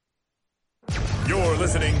You're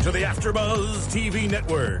listening to the AfterBuzz TV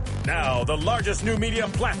Network, now the largest new media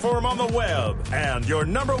platform on the web, and your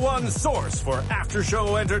number one source for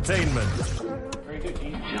after-show entertainment. Very good,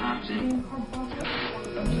 Gene. Johnson.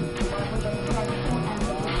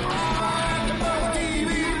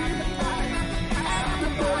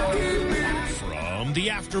 From the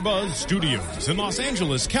AfterBuzz Studios in Los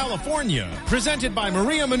Angeles, California, presented by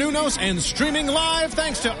Maria Menounos and streaming live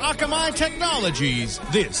thanks to Akamai Technologies,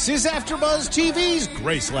 this is AfterBuzz TV's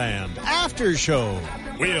Graceland After Show.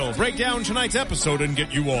 We'll break down tonight's episode and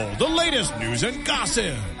get you all the latest news and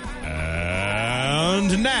gossip.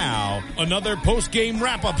 And now, another post-game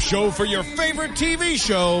wrap-up show for your favorite TV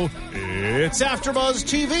show. It's AfterBuzz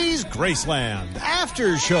TV's Graceland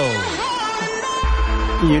After Show.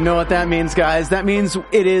 You know what that means, guys. That means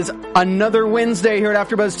it is another Wednesday here at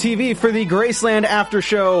AfterBuzz TV for the Graceland After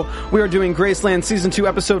Show. We are doing Graceland Season 2,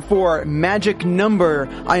 Episode 4, Magic Number.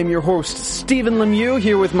 I am your host, Stephen Lemieux,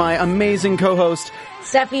 here with my amazing co-host,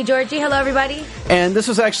 Stephanie Georgie. Hello, everybody. And this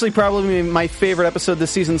was actually probably my favorite episode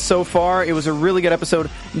this season so far. It was a really good episode,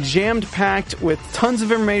 jammed-packed with tons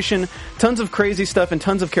of information, tons of crazy stuff, and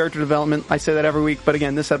tons of character development. I say that every week, but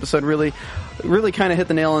again, this episode really kind of hit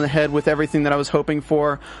the nail on the head with everything that I was hoping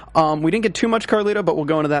for. We didn't get too much Carlito, but we'll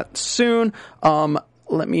go into that soon.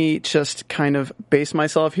 Let me just kind of base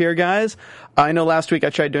myself here, guys. I know last week I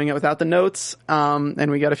tried doing it without the notes,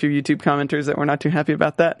 and we got a few YouTube commenters that were not too happy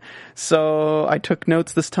about that. So I took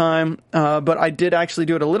notes this time, but I did actually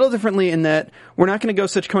do it a little differently in that we're not going to go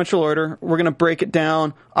sequential order. We're going to break it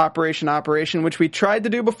down operation, which we tried to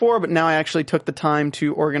do before, but now I actually took the time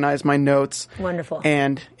to organize my notes. Wonderful.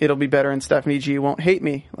 And it'll be better, and Stephanie G won't hate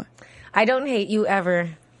me. I don't hate you ever.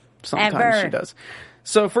 Sometimes ever. She does.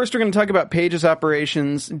 So first we're going to talk about Paige's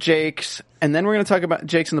operations, Jake's, and then we're going to talk about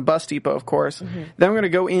Jake's and the bus depot, of course. Mm-hmm. Then we're going to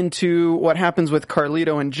go into what happens with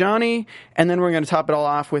Carlito and Johnny, and then we're going to top it all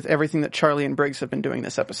off with everything that Charlie and Briggs have been doing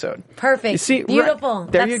this episode. Perfect. You see, beautiful.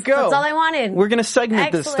 There you go. That's all I wanted. We're going to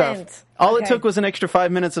segment this stuff. All it took was an extra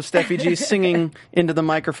 5 minutes of Steffi G singing into the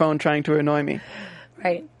microphone trying to annoy me.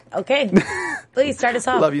 Right. Okay. Please start us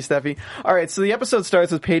off. Love you, Steffi. All right, so the episode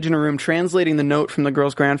starts with Paige in a room translating the note from the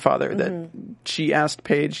girl's grandfather that she asked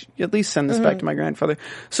Paige, at least send this back to my grandfather.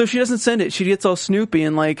 So she doesn't send it. She gets all snoopy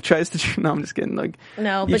and tries to... No, I'm just kidding.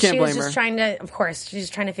 No, but she was just trying to... Of course, she's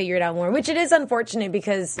just trying to figure it out more, which it is unfortunate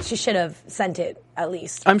because she should have sent it at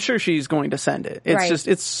least. I'm sure she's going to send it. It's just...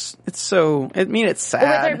 It's so... I mean, it's sad.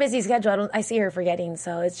 But with her busy schedule, I see her forgetting,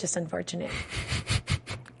 so it's just unfortunate.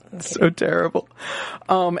 So terrible.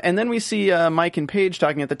 And then we see Mike and Paige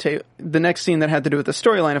talking at the table. The next scene that had to do with the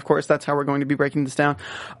storyline, of course, that's how we're going to be breaking this down.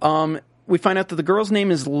 We find out that the girl's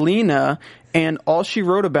name is Lena, and all she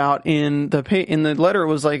wrote about in the letter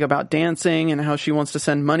was about dancing and how she wants to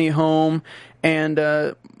send money home. And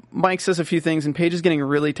Mike says a few things, and Paige is getting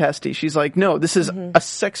really testy. She's like, no, this is a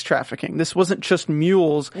sex trafficking. This wasn't just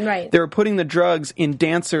mules. Right. They were putting the drugs in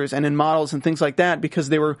dancers and in models and things like that because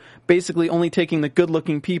they were basically only taking the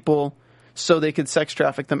good-looking people so they could sex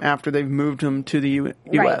traffic them after they've moved them to the U.S.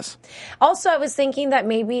 Right. Also, I was thinking that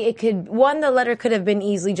maybe it could, the letter could have been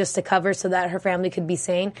easily just to cover so that her family could be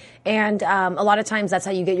sane. And a lot of times that's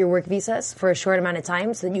how you get your work visas for a short amount of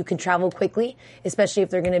time so that you can travel quickly, especially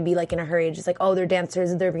if they're going to be in a hurry. Just they're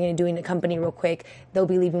dancers, they're going to do a company real quick. They'll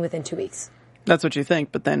be leaving within 2 weeks. That's what you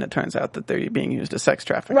think, but then it turns out that they're being used as sex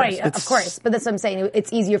traffickers. Right, of course. But that's what I'm saying.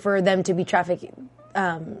 It's easier for them to be trafficked.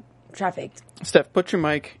 Steph, put your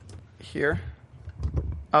mic here,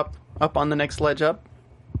 up on the next ledge up.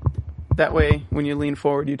 That way, when you lean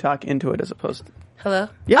forward, you talk into it as opposed to... Hello?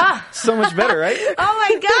 Yeah, so much better, right? Oh my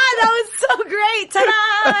God, that was so great!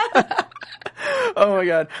 Ta-da! Oh my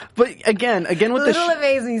God. But again with Little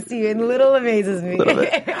amazes me, Steven. Little amazes me. Little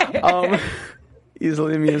bit.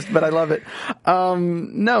 Easily amused, but I love it.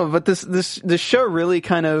 No, but this show really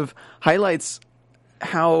kind of highlights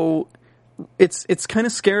how... It's kind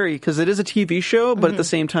of scary because it is a TV show, but at the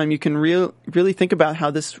same time, you can really think about how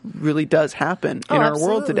this really does happen in our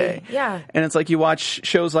world today. Yeah. And it's you watch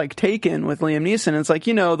shows like Taken with Liam Neeson, and it's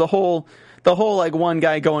the whole one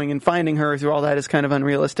guy going and finding her through all that is kind of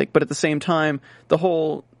unrealistic. But at the same time, the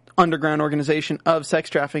whole underground organization of sex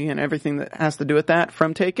trafficking and everything that has to do with that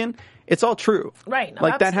from Taken, it's all true. Right. No,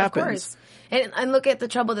 that happens. Of course. And look at the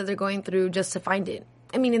trouble that they're going through just to find it.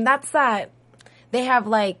 I mean, and that's that. They have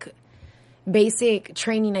basic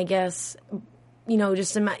training, I guess,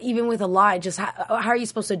 just even with a lie, just how are you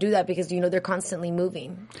supposed to do that? Because, they're constantly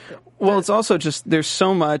moving. Well, it's also just, there's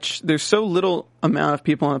so little amount of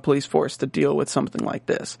people on the police force to deal with something like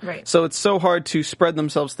this. Right. So it's so hard to spread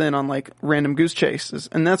themselves thin on random goose chases.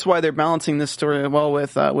 And that's why they're balancing this story well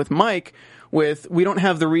with Mike, with, we don't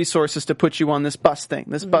have the resources to put you on this bus thing.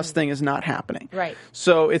 This bus thing is not happening. Right.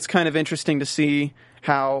 So it's kind of interesting to see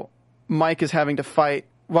how Mike is having to fight.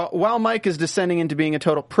 While Mike is descending into being a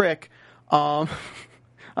total prick, I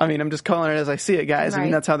mean, I'm just calling it as I see it, guys. I mean,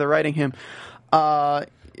 Right. that's how they're writing him.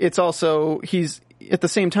 It's also, at the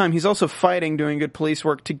same time, he's also fighting, doing good police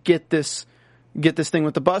work to get this thing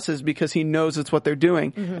with the buses because he knows it's what they're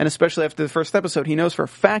doing. And especially after the first episode, he knows for a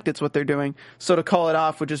fact it's what they're doing. So to call it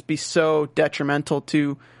off would just be so detrimental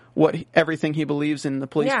to everything he believes in the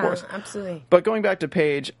police force. Yeah, absolutely. But going back to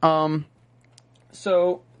Paige,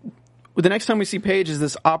 so the next time we see Paige is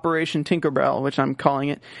this Operation Tinkerbell, which I'm calling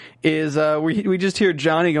it, is we just hear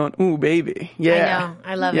Johnny going, "Ooh, baby, yeah, I know.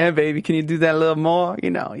 I love yeah, it. baby, can you do that a little more? You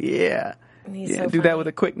know, yeah, He's yeah, so do funny. that with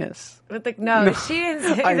a quickness." No, she didn't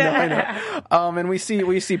say I that. know. And we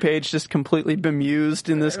see Paige just completely bemused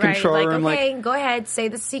in this Right, control like, room, okay, go ahead, say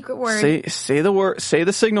the secret word. say the word, say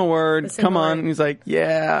the signal word. The signal Come on. word. And he's like,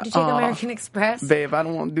 "Yeah, Did you take American Express? babe, I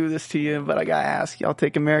don't want to do this to you, but I gotta ask you. I'll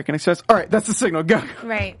take American Express." All right, that's the signal. Go.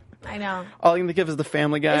 Right, I know. All you can think of is the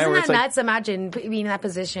Family Guy, Isn't where that it's like, nuts? Imagine being in that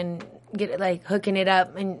position, hooking it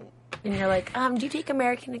up, and you're like, do you take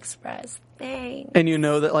American Express? Thanks. and you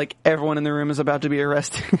know that like everyone in the room is about to be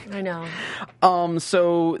arrested. I know.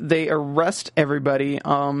 So they arrest everybody.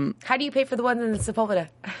 How do you pay for the one in Sepulveda?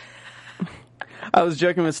 I was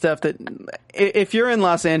joking with Steph that if you're in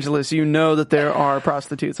Los Angeles, you know that there are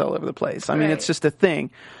prostitutes all over the place. I mean, Right. it's just a thing.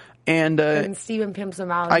 And And Steven pimps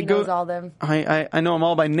them out. He knows all them. I know them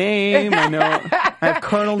all by name. I know. I have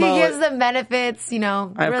carnal He knowledge. gives them benefits, I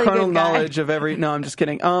have really carnal good guy. knowledge of every. No, I'm just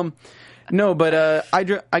kidding. No, but I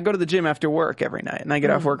go to the gym after work every night, and I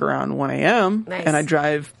get off work around 1 a.m. Nice. and I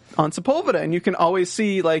drive on Sepulveda, and you can always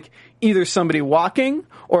see like either somebody walking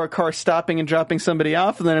or a car stopping and dropping somebody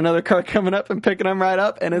off, and then another car coming up and picking them right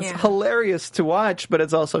up, and it's Yeah. hilarious to watch, but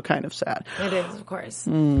it's also kind of sad. It is, of course.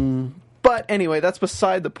 But anyway, that's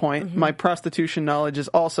beside the point. Mm-hmm. My prostitution knowledge is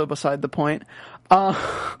also beside the point.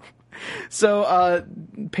 So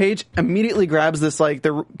Paige immediately grabs this, like,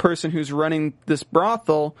 the person who's running this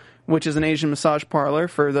brothel, which is an Asian massage parlor,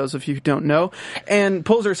 for those of you who don't know, and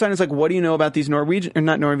pulls her aside and is like, "What do you know about these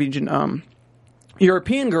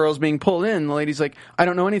European girls being pulled in?" The lady's like, "I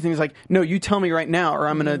don't know anything." He's like, "No, you tell me right now or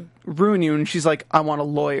I'm going to ruin you." And she's like, "I want a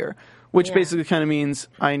lawyer," which Yeah. basically kind of means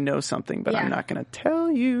I know something, but I'm Yeah. not going to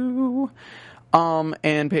tell you.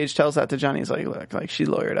 And Paige tells that to Johnny. He's like, "Look, like she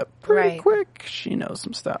lawyered up pretty Right. quick. She knows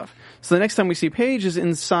some stuff." So the next time we see Paige is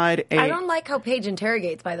inside I don't like how Paige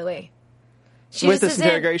interrogates, by the way. She with just this isn't-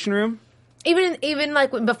 interrogation room. Even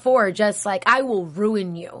like before, just like, "I will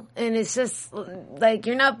ruin you," and it's just like,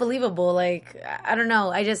 you're not believable. Like, I don't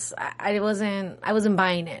know. I wasn't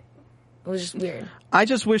buying it. It was just weird. I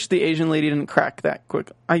just wish the Asian lady didn't crack that quick.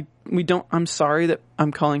 I'm sorry that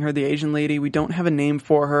I'm calling her the Asian lady. We don't have a name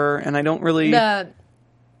for her, and I don't really The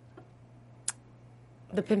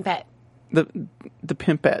pimpette. the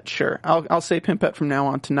pimpette. Sure, I'll say pimpette from now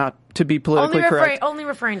on to be politically correct. Only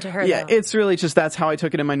referring to her. Yeah, though. it's really just that's how I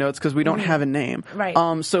took it in my notes because we don't have a name. Right.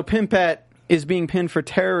 So pimpette is being pinned for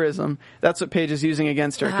terrorism. That's what Paige is using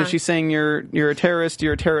against her because she's saying you're a terrorist.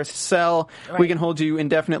 You're a terrorist cell. We Right. can hold you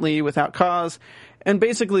indefinitely without cause. And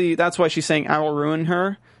basically, that's why she's saying I will ruin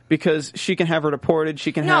her because she can have her deported.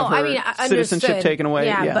 She can No, have her I mean, I citizenship understood. taken away.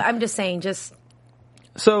 Yeah, but I'm just saying, just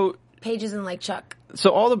so Paige isn't like Chuck.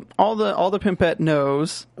 all the pimpette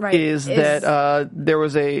knows Right, is is- that there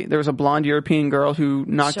was a blonde European girl who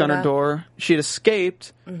knocked Showed on her up. door. She had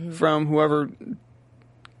escaped from whoever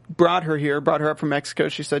brought her up from Mexico.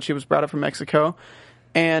 She said she was brought up from Mexico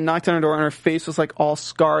and knocked on her door, and her face was like all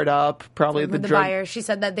scarred up, probably With the drug. buyer, she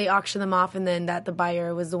said that they auctioned them off, and then that the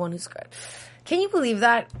buyer was the one who screwed. Can you believe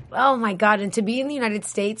that? Oh my God! And to be in the United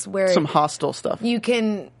States, where Some hostile stuff. you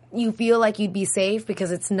feel like you'd be safe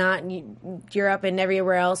because it's not Europe and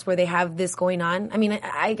everywhere else where they have this going on. I mean,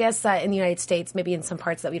 I guess that in the United States, maybe in some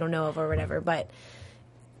parts that we don't know of or whatever, but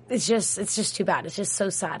it's just too bad. It's just so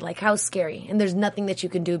sad. Like, how scary. And there's nothing that you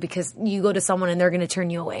can do because you go to someone and they're going to turn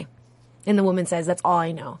you away. And the woman says, "That's all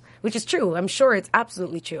I know," which is true. I'm sure it's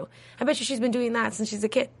absolutely true. I bet you she's been doing that since she's a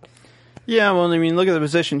kid. Yeah, well, I mean, look at the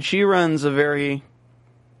position. She runs a very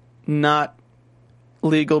not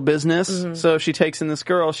legal business. So if she takes in this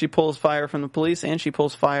girl, she pulls fire from the police, and she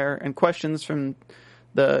pulls fire and questions from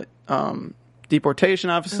the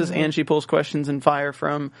deportation offices, and she pulls questions and fire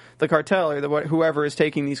from the cartel or whoever is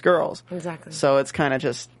taking these girls. Exactly. So it's kind of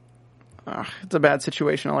just it's a bad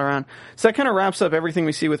situation all around. So that kind of wraps up everything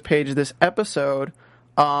we see with Paige this episode,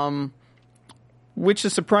 which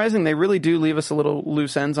is surprising. They really do leave us a little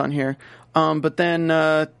loose ends on here. But then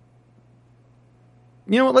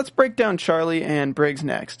You know what? Let's break down Charlie and Briggs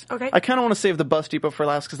next. Okay. I kind of want to save the bus depot for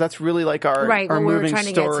last because that's really like our Right, our what we were moving trying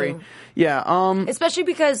to get story. to. Yeah. Especially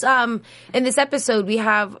because in this episode we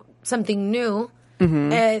have something new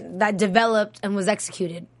that developed and was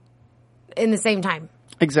executed in the same time.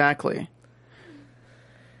 Exactly.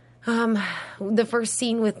 The first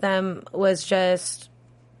scene with them was just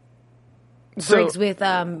Briggs with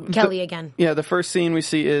Kelly again. Yeah. The first scene we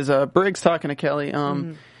see is Briggs talking to Kelly.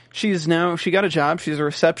 She got a job. She's a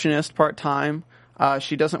receptionist part time.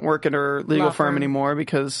 She doesn't work at her legal Law firm firm. anymore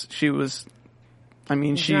because she was. I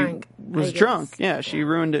mean, she Drunk, was I guess. drunk. Yeah, she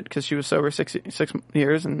ruined it because she was sober 6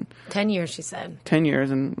 years and 10 years, she said. 10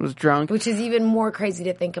 years and was drunk. Which is even more crazy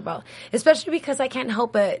to think about. Especially because I can't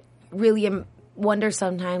help but really wonder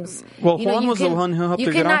sometimes. Well, you know, Juan you was the can- one who helped you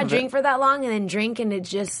her get off cannot of drink it. for that long and then drink and it's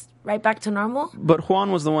just right back to normal. But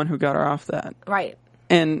Juan was the one who got her off that. Right.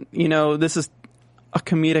 And, you know, this is a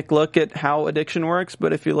comedic look at how addiction works,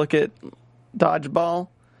 but if you look at Dodgeball,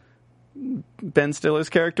 Ben Stiller's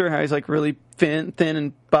character, how he's like really thin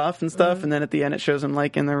and buff and stuff, and then at the end it shows him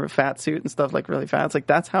like in the fat suit and stuff, like really fat. It's like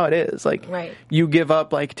that's how it is. Like Right. you give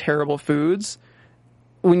up like terrible foods.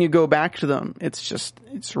 When you go back to them,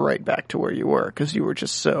 it's right back to where you were because you were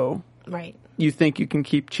just so Right. you think you can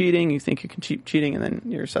keep cheating, and then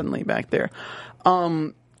you're suddenly back there.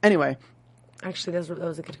 Anyway, Actually, that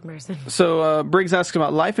was a good comparison. so Briggs asks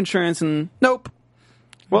about life insurance, and nope.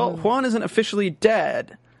 Well, Juan isn't officially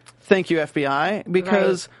dead. Thank you, FBI,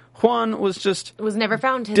 because Juan was just It was never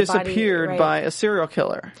found. His disappeared body, right. by a serial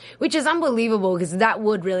killer. Which is unbelievable because that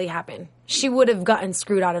would really happen. She would have gotten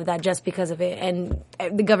screwed out of that just because of it. And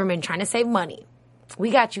the government trying to save money.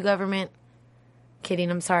 We got you, government. Kidding,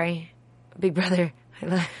 I'm sorry. Big Brother.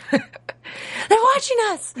 They're watching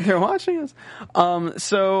us. They're watching us.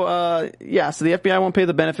 So the FBI won't pay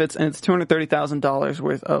the benefits, and it's $230,000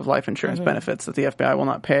 worth of life insurance benefits that the FBI will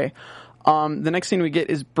not pay. The next scene we get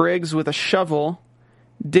is Briggs with a shovel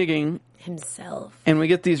digging, Himself. and we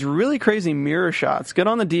get these really crazy mirror shots. Good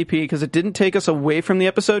on the DP because it didn't take us away from the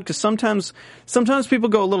episode. Because sometimes people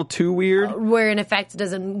go a little too weird. Where, in effect,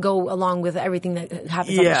 doesn't go along with everything that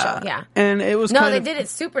happens on the show. Yeah. And it was No, kind they of, did it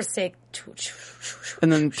super sick.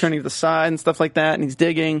 and then turning to the side and stuff like that, and he's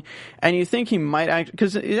digging, and you think he might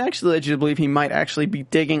because it actually led you to believe he might actually be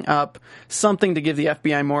digging up something to give the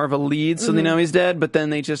FBI more of a lead, so they know he's dead. But then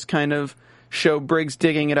they just kind of show Briggs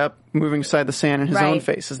digging it up, moving aside the sand, and his own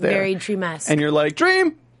face is there. Very Dream-esque. And you're like,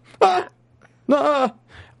 dream! Ah! Ah!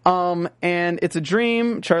 And it's a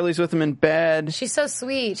dream. Charlie's with him in bed. She's so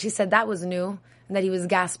sweet. She said that was new. And that he was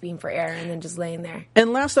gasping for air and then just laying there.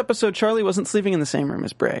 And last episode, Charlie wasn't sleeping in the same room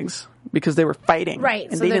as Briggs because they were fighting. Right.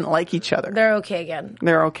 And so they they're- didn't like each other. They're okay again.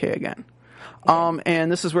 They're okay again.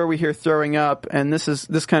 And this is where we hear throwing up, and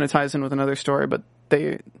this kind of ties in with another story, but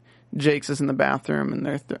Jake's is in the bathroom,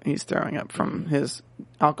 and he's throwing up from his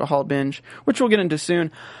alcohol binge, which we'll get into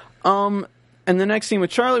soon. And the next scene with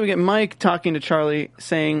Charlie, we get Mike talking to Charlie,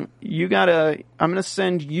 saying, I'm going to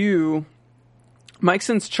send you... Mike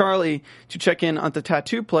sends Charlie to check in at the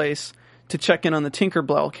tattoo place to check in on the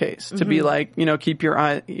Tinkerbell case, to be like, keep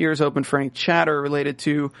your ears open for any chatter related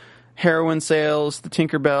to heroin sales, the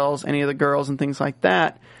Tinkerbells, any of the girls, and things like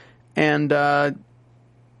that. And,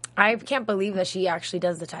 I can't believe that she actually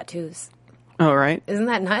does the tattoos. oh, right. Isn't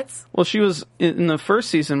that nuts? Well, she was in the first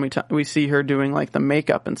season. We see her doing like the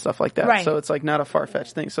makeup and stuff like that. Right. So it's like not a far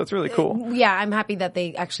fetched thing. So it's really cool. Yeah, I'm happy that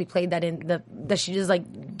they actually played that in that she just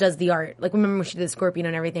like does the art. Like remember when she did Scorpion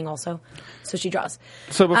and everything also. So she draws.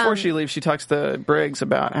 So before she leaves, she talks to Briggs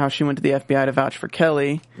about how she went to the FBI to vouch for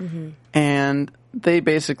Kelly, and they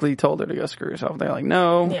basically told her to go screw herself. They're like,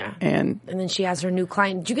 no. Yeah. And And then she has her new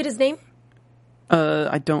client. Did you get his name?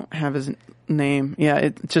 I don't have his name. Yeah,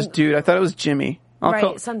 it's just dude. I thought it was Jimmy.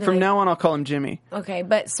 Right, something from like- now on, I'll call him Jimmy. Okay,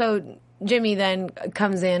 but so Jimmy then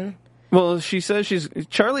comes in. Well,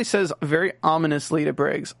 Charlie says very ominously to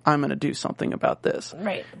Briggs, I'm going to do something about this.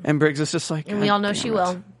 Right. And Briggs is just like, And we "God all know damn she it."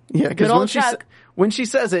 will. Yeah, Good because old Chuck. when she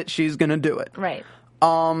says it, she's going to do it. Right.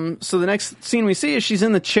 So the next scene we see is she's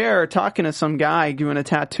in the chair talking to some guy doing a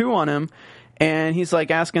tattoo on him, and he's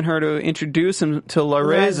like asking her to introduce him to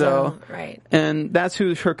Lorenzo. Right. And that's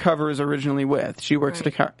who her cover is originally with. She works at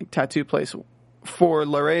a tattoo place for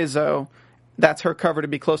Lorenzo. That's her cover to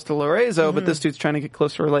be close to Lorenzo, but this dude's trying to get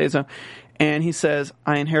close to Lorenzo. And he says,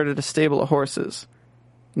 I inherited a stable of horses.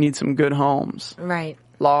 Need some good homes. Right.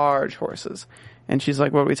 Large horses. And she's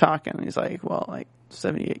like, what are we talking? And he's like, well, like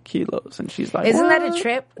 78 kilos. And she's like, Isn't that "What?" a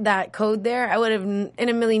trip? That code there? I would have, in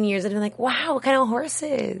a million years, I'd been like, wow, what kind of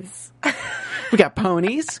horses? We got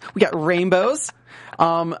ponies. We got rainbows.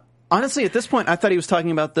 Honestly, at this point, I thought he was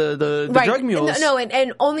talking about the drug mules. No,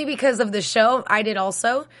 and only because of the show, I did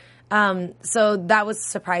also. So that was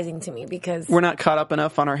surprising to me because we're not caught up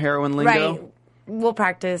enough on our heroin lingo. Right. We'll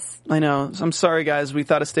practice. I know. I'm sorry, guys. We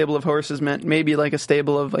thought a stable of horses meant maybe like a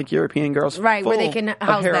stable of like European girls, right? Where they full can of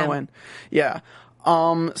house heroin. them. Yeah.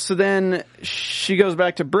 So then she goes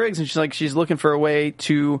back to Briggs and she's looking for a way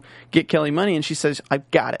to get Kelly money, and she says, "I've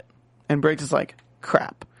got it." And Briggs is like,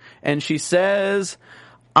 "Crap." And she says,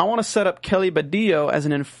 "I want to set up Kelly Badillo as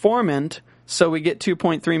an informant, so we get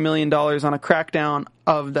 $2.3 million on a crackdown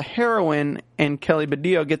of the heroin, and Kelly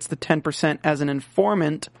Badillo gets the 10% as an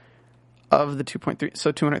informant of the 2.3,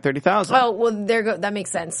 so $230,000." Oh, well, that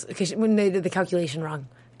makes sense because when they did the calculation wrong,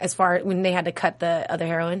 as far when they had to cut the other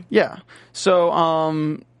heroin. Yeah.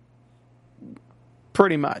 So,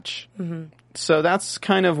 pretty much. Mm-hmm. So that's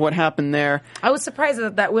kind of what happened there. I was surprised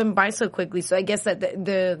that went by so quickly. So I guess that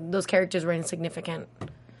those characters were insignificant.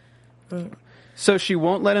 Mm. So she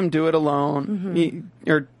won't let him do it alone. Mm-hmm.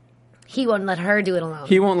 He won't let her do it alone.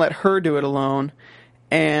 He won't let her do it alone.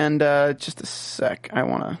 And just a sec. I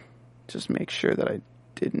want to just make sure that I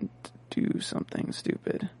didn't do something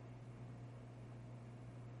stupid.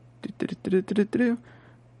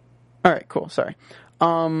 All right, cool. Sorry.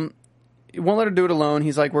 He won't let her do it alone.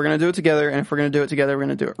 He's like, we're going to do it together, and if we're going to do it together, we're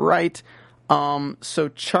going to do it right. So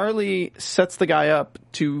Charlie sets the guy up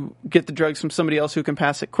to get the drugs from somebody else who can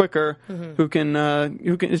pass it quicker, who can,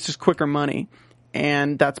 it's just quicker money.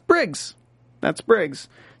 And that's Briggs.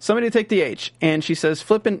 Somebody take the H. And she says,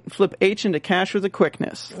 flip H into cash with the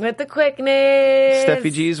quickness. With the quickness.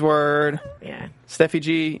 Steffi G's word. Yeah. Steffi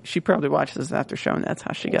G, she probably watches this after show, and that's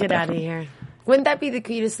how she got Get out of here. Wouldn't that be the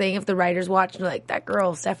cutest thing if the writers watched and like, that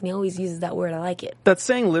girl, Stephanie, always uses that word. I like it. That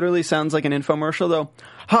saying literally sounds like an infomercial, though.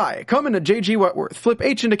 Hi, come into JG Wentworth. Flip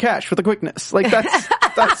H into cash with the quickness. Like,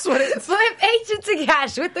 that's what it is. Flip H into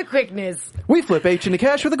cash with the quickness. We flip H into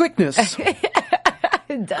cash with the quickness.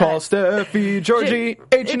 Call Steffi, Georgie,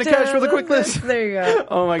 H into cash with the quickness. There you go.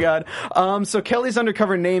 Oh, my God. So Kelly's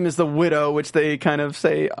undercover name is the Widow, which they kind of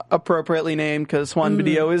say appropriately named because Juan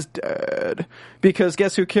Badillo is dead. Because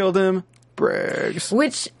guess who killed him? Briggs.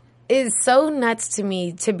 Which is so nuts to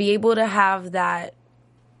me to be able to have that,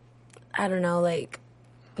 I don't know, like,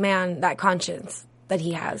 man, that conscience that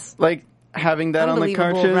he has. Like, having that on the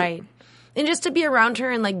conscience? Right. And just to be around her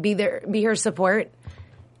and, like, be her support.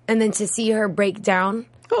 And then to see her break down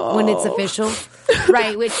when it's official.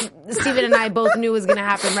 Right, which Steven and I both knew was going to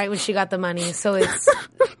happen right when she got the money. So it's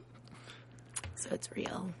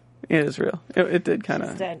real. It is real. It did kind of.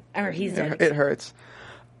 He's dead. Or he's dead. It hurts.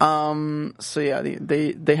 So yeah,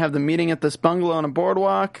 they have the meeting at this bungalow on a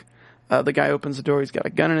boardwalk. The guy opens the door. He's got a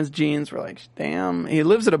gun in his jeans. We're like, damn. He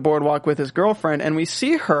lives at a boardwalk with his girlfriend, and we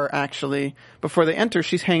see her actually before they enter.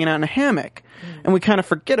 She's hanging out in a hammock, and we kind of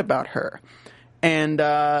forget about her. And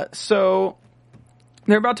so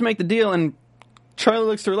they're about to make the deal, and Charlie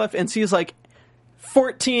looks to her left and sees like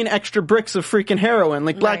 14 extra bricks of freaking heroin,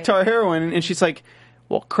 like black tar heroin, and she's like,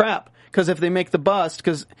 well, crap. Because if they make the bust,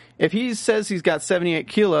 because if he says he's got 78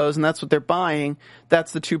 kilos and that's what they're buying,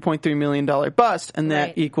 that's the $2.3 million bust, and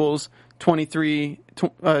that equals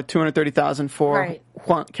 $230,000 for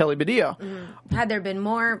Kelly Badillo. Mm-hmm. Had there been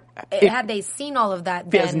more, had they seen all of that,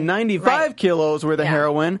 if he has 95 kilos worth of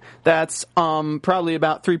heroin, that's probably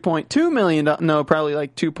about $3.2 million, no, probably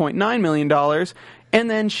like $2.9 million. And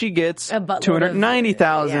then she gets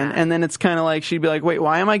 $290,000, and then it's kind of like she'd be like, "Wait,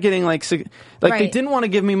 why am I getting like they didn't want to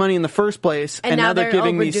give me money in the first place, and now they're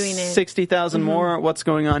giving me $60,000 more? What's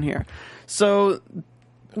going on here?" So,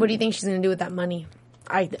 what do you think she's going to do with that money?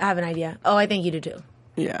 I have an idea. Oh, I think you do too.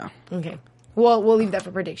 Yeah. Okay. Well, we'll leave that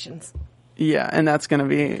for predictions. Yeah, and that's going to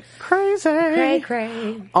be crazy.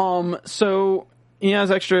 Cray. So he has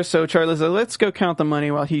extra. So Charlie's like, "Let's go count the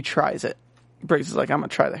money while he tries it." Briggs is like, "I'm going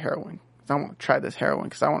to try the heroin. I want to try this heroin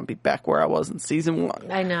because I want to be back where I was in season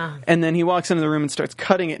 1. I know. And then he walks into the room and starts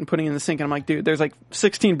cutting it and putting it in the sink. And I'm like, dude, there's like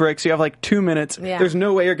 16 bricks. You have like 2 minutes. Yeah. There's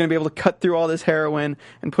no way you're going to be able to cut through all this heroin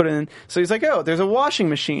and put it in. So he's like, oh, there's a washing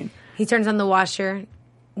machine. He turns on the washer.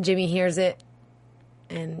 Jimmy hears it.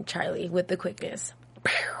 And Charlie, with the quickness.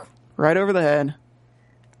 Right over the head.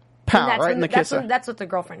 Pow, right in the kisser. That's what the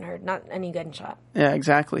girlfriend heard, not any gunshot. Yeah,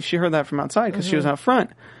 exactly. She heard that from outside because she was out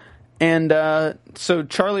front. And so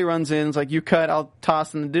Charlie runs in, is like, you cut, I'll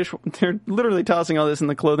toss in the dish. They're literally tossing all this in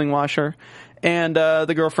the clothing washer. And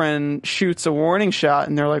the girlfriend shoots a warning shot,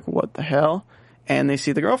 and they're like, what the hell? And they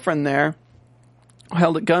see the girlfriend there,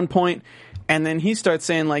 held at gunpoint. And then he starts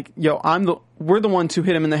saying, like, yo, we're the ones who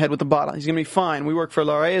hit him in the head with the bottle. He's going to be fine. We work for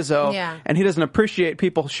Lorenzo. Yeah. And he doesn't appreciate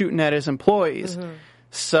people shooting at his employees. Mm-hmm.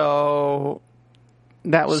 So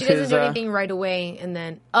that was She doesn't his. do anything right away, and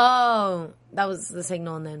then that was the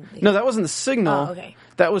signal, and then No, that wasn't the signal. Oh, okay.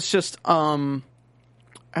 That was just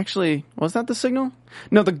actually, was that the signal?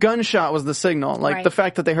 No, the gunshot was the signal. Like Right. the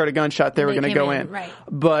fact that they heard a gunshot, they were going to came go in, in. right.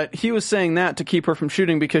 But he was saying that to keep her from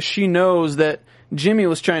shooting because she knows that Jimmy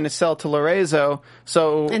was trying to sell to Lorenzo.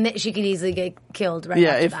 So and that she could easily get killed right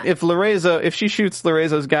yeah, after if that. if Lorenzo, if she shoots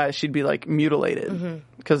Lorenzo's guy, she'd be like mutilated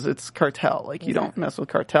because it's cartel. Like you don't mess with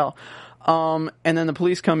cartel. And then the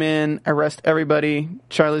police come in, arrest everybody.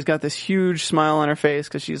 Charlie's got this huge smile on her face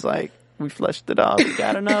because she's like, "We fleshed it out. We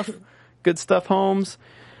got enough. Good stuff, Holmes."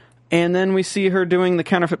 And then we see her doing the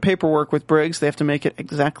counterfeit paperwork with Briggs. They have to make it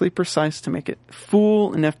exactly precise to make it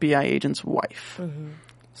fool an FBI agent's wife.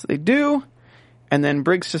 So they do. And then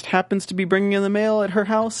Briggs just happens to be bringing in the mail at her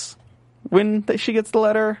house when she gets the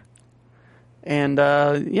letter. And,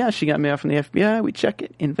 she got mail from the FBI. We check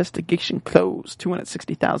it. Investigation closed.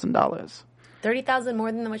 $260,000. $30,000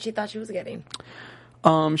 more than what she thought she was getting.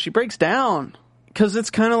 She breaks down. Because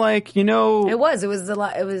it's kind of like, you know... It was a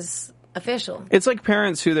lot. It was official. It's like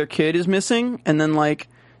parents who their kid is missing, and then, like,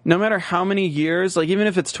 no matter how many years, like, even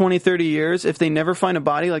if it's 20, 30 years, if they never find a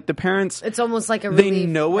body, like, the parents... It's almost like a They relief,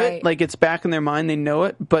 know it. right? Like, it's back in their mind. They know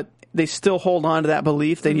it, but they still hold on to that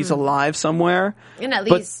belief that he's alive somewhere. And at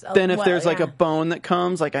But least, then if there's, like, yeah. a bone that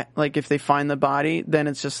comes, like if they find the body, then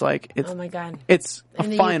it's just, like... It's, Oh, my God. It's a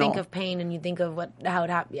And then final. you think of pain and you think of how it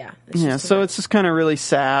happened. Yeah. Yeah, so it's just kind of really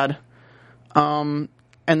sad.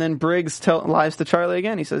 And then Briggs lies to Charlie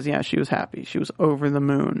again. He says, yeah, she was happy. She was over the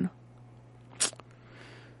moon.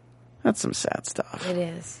 That's some sad stuff. It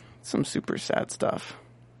is. Some super sad stuff.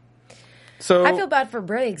 So I feel bad for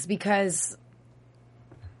Briggs because,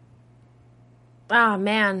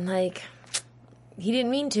 man, like, he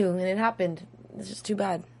didn't mean to, and it happened. It's just too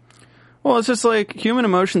bad. Well, it's just like human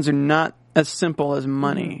emotions are not as simple as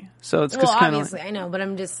money. So it's just Well, kind of obviously, I know, but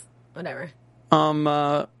I'm just, whatever.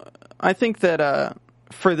 I think that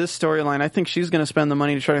for this storyline, I think she's going to spend the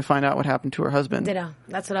money to try to find out what happened to her husband. Ditto.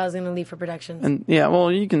 That's what I was going to leave for productions. And yeah,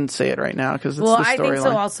 well, you can say it right now because it's Well, the I think so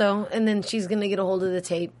storyline. also. And then she's going to get a hold of the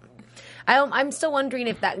tape. I'm still wondering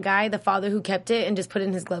if that guy, the father who kept it and just put it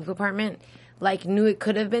in his glove compartment, like knew it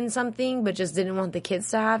could have been something, but just didn't want the kids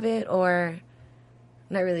to have it, or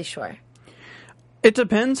not really sure. It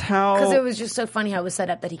depends how... Because it was just so funny how it was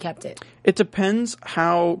set up that he kept it. It depends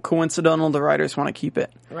how coincidental the writers want to keep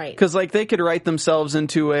it. Right. Because like they could write themselves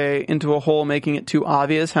into a hole, making it too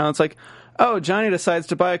obvious. How it's like, oh, Johnny decides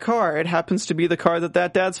to buy a car. It happens to be the car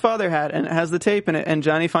that dad's father had, and it has the tape in it. And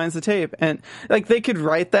Johnny finds the tape, and like they could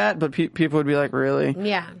write that, but people would be like, really?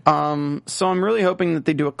 Yeah. So I'm really hoping that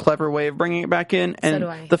they do a clever way of bringing it back in. And do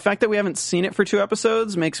I. the fact that we haven't seen it for 2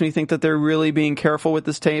 episodes makes me think that they're really being careful with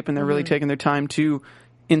this tape, and they're really taking their time to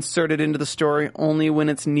insert it into the story only when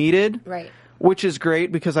it's needed. Right. Which is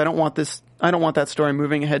great because I don't want that story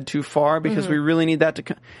moving ahead too far because we really need that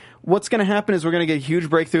to. What's going to happen is we're going to get a huge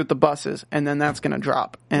breakthrough with the buses, and then that's going to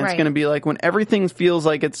drop, and it's Right. going to be like when everything feels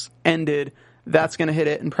like it's ended, that's going to hit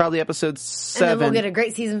it, and probably episode 7. And then we'll get a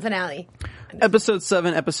great season finale. Episode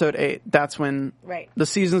 7, episode 8. That's when Right. the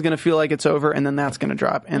season's going to feel like it's over, and then that's going to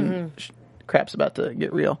drop, and crap's about to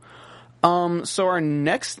get real. So our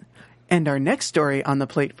next story on the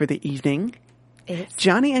plate for the evening, It's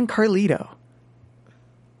Johnny and Carlito.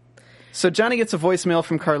 So Johnny gets a voicemail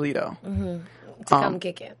from Carlito. to come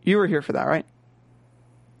kick it. You were here for that, right?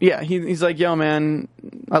 Yeah, he's like, yo, man,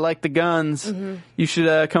 I like the guns. You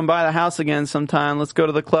should come by the house again sometime. Let's go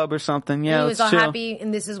to the club or something. Yeah, He was let's all chill. happy,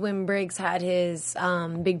 and this is when Briggs had his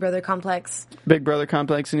Big Brother complex. Big brother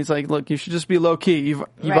complex, and he's like, look, you should just be low key. You've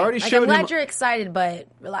Right. already like, showed I'm him. glad you're excited, but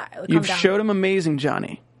relax. Calm You've down. showed him amazing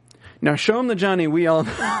Johnny. Now show him the Johnny we all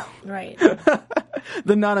know. Right.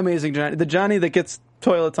 The not amazing Johnny. The Johnny that gets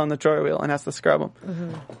toilets on the chore wheel and has to scrub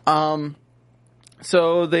them.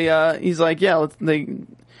 So he's like, yeah,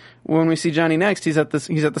 when we see Johnny next, he's at the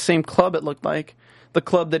same club, it looked like. The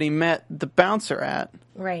club that he met the bouncer at.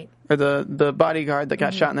 Right. Or the bodyguard that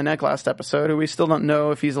got shot in the neck last episode, who we still don't know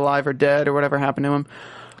if he's alive or dead or whatever happened to him.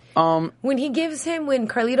 When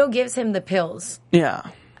Carlito gives him the pills, Yeah.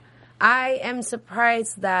 I am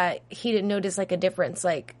surprised that he didn't notice like a difference.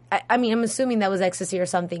 Like, I mean, I'm assuming that was ecstasy or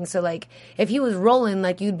something. So like, if he was rolling,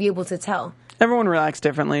 like you'd be able to tell. Everyone reacts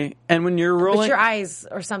differently. And when you're But rolling... your eyes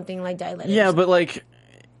or something like dilated. Yeah, but like,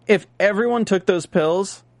 if everyone took those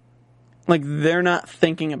pills, like, they're not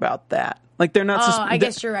thinking about that. Like, they're not... I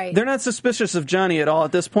guess you're right. They're not suspicious of Johnny at all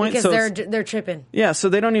at this point. because so they're tripping. yeah, so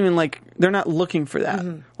they don't even, like... They're not looking for that.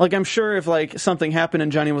 Like, I'm sure if, like, something happened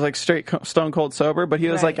and Johnny was, like, straight stone cold sober, but he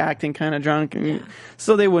was, like, Right. acting kind of drunk, and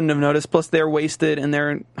so they wouldn't have noticed. Plus, they're wasted and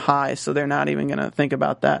they're high, so they're not even going to think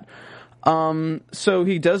about that. So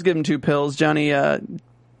he does give him 2 pills. Johnny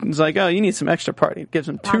is like, oh, you need some extra party. Gives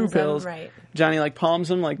him 2 Palms them, pills. right. Johnny like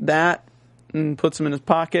palms him like that and puts him in his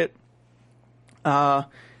pocket.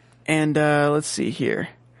 And let's see here.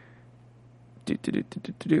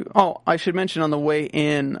 Oh, I should mention on the way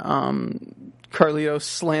in, Carlito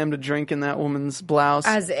slammed a drink in that woman's blouse.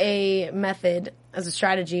 As a method, as a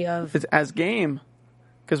strategy of... It's as game.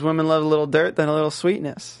 Because women love a little dirt than a little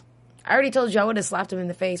sweetness. I already told you I would have slapped him in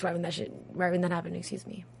the face right when that happened, excuse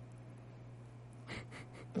me.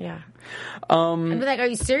 Yeah. I'd be like, are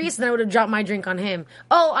you serious? And then I would have dropped my drink on him.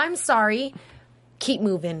 Oh, I'm sorry. Keep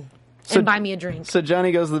moving. And buy me a drink. So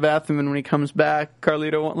Johnny goes to the bathroom, and when he comes back,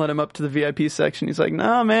 Carlito won't let him up to the VIP section. He's like,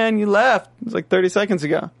 no, man, you left. It was like 30 seconds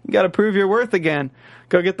ago. You got to prove your worth again.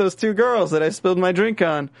 Go get those 2 girls that I spilled my drink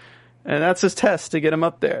on. And that's his test to get him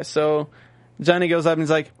up there. So Johnny goes up and he's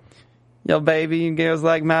like, yo, baby, you girls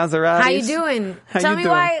like Maseratis? How you doing? Tell me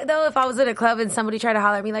why, though, if I was at a club and somebody tried to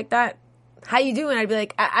holler at me like that, how you doing? I'd be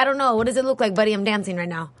like, I don't know. What does it look like, buddy? I'm dancing right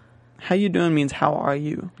now. How you doing means how are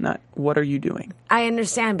you, not what are you doing. I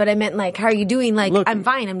understand, but I meant like, how are you doing? Like, look, I'm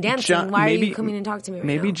fine. I'm dancing. Why are you coming and talking to me right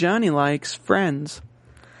now? Maybe Johnny likes friends.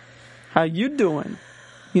 How you doing?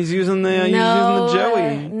 He's using the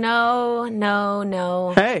Joey.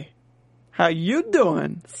 No. Hey, how you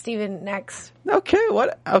doing? Steven, next. Okay,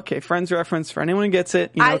 what? Okay, friends reference for anyone who gets it.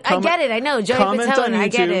 You know, I get it. I know. Joey Fatone, I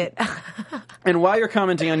get it. And while you're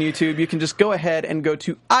commenting on YouTube, you can just go ahead and go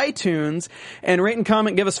to iTunes and rate and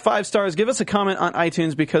comment. Give us 5 stars. Give us a comment on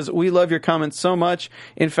iTunes because we love your comments so much.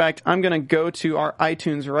 In fact, I'm going to go to our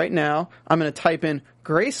iTunes right now. I'm going to type in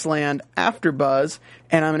Graceland AfterBuzz,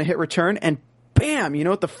 and I'm going to hit return, and bam! You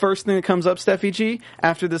know what the first thing that comes up, Steffi G,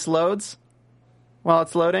 after this loads? While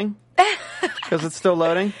it's loading? Because it's still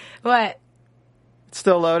loading? What? It's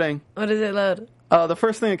still loading. What does it load? The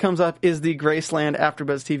first thing that comes up is the Graceland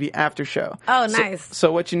AfterBuzz TV after show. Oh, nice.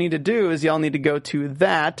 So what you need to do is y'all need to go to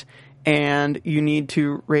that, and you need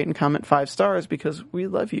to rate and comment 5 stars because we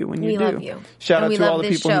love you when you do. We love you. Shout out to all the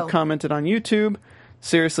people who commented on YouTube.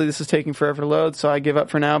 Seriously, this is taking forever to load, so I give up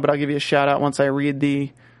for now, but I'll give you a shout out once I read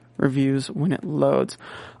the reviews when it loads.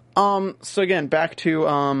 So again, back to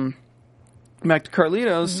Carlitos.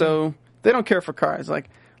 Mm-hmm. So they don't care for cars. Like,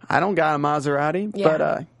 I don't got a Maserati,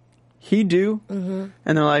 but he do. Mm-hmm.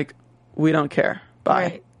 And they're like, we don't care. Bye.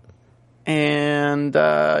 Right. And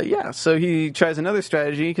so he tries another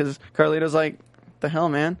strategy because Carlito's like, the hell,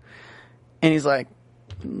 man? And he's like,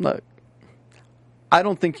 look, I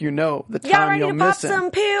don't think you know the time you're missing. Y'all ready to pop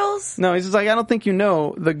some pills? No, he's just like, I don't think you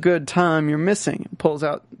know the good time you're missing. Pulls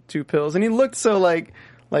out 2 pills. And he looked so like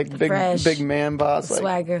big man boss.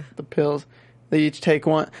 Swagger. Like, the pills. They each take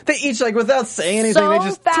one. They each, like, without saying anything, so they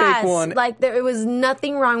just fast. Take one. Like, there was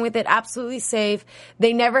nothing wrong with it. Absolutely safe.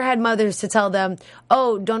 They never had mothers to tell them,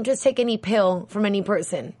 oh, don't just take any pill from any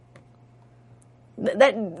person.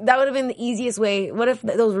 That would have been the easiest way. What if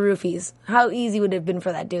those were roofies? How easy would it have been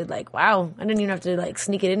for that dude? Like, wow, I didn't even have to, like,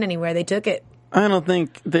 sneak it in anywhere. They took it. I don't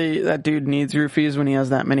think that dude needs roofies when he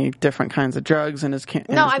has that many different kinds of drugs in his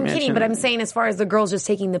No, I'm kidding, but I'm saying as far as the girls just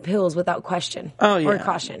taking the pills without question. Oh, yeah. Or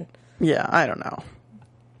caution. Yeah, I don't know.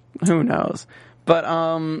 Who knows? But,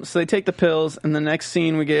 so they take the pills, and the next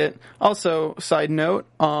scene we get, also, side note,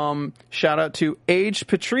 shout out to Aged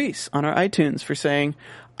Patrice on our iTunes for saying,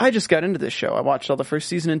 I just got into this show. I watched all the first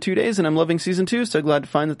season in 2 days, and I'm loving season 2, so glad to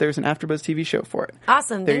find that there's an AfterBuzz TV show for it.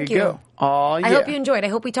 Awesome, there thank you. Go. Oh, yeah. I hope you enjoyed. I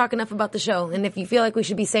hope we talk enough about the show, and if you feel like we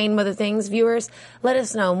should be saying other things, viewers, let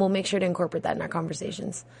us know, and we'll make sure to incorporate that in our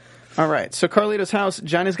conversations. All right, so Carlito's house,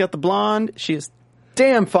 Johnny's got the blonde. She is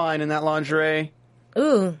damn fine in that lingerie.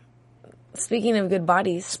 Ooh. Speaking of good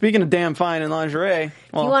bodies. Speaking of damn fine in lingerie.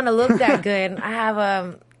 Well, if you want to look that good, I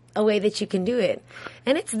have a way that you can do it.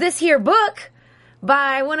 And it's this here book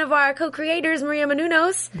by one of our co-creators, Maria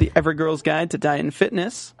Menounos. The Evergirl's Guide to Diet and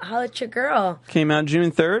Fitness. Holla at your girl. Came out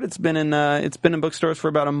June 3rd. It's been in bookstores for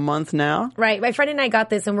about a month now. Right. My friend and I got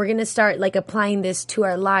this, and we're going to start, like, applying this to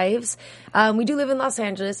our lives. We do live in Los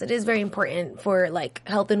Angeles. It is very important for, like,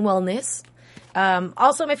 health and wellness.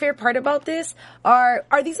 Also, my favorite part about this are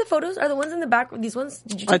these the photos? Are the ones in the back? These ones?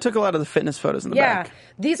 I took a lot of the fitness photos in the back. Yeah,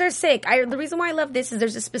 these are sick. The reason why I love this is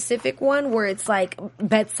there's a specific one where it's like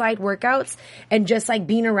bedside workouts and just like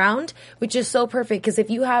being around, which is so perfect because if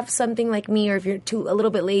you have something like me, or if you're a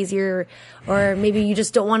little bit lazier, or maybe you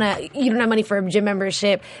just you don't have money for a gym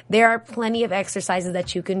membership, there are plenty of exercises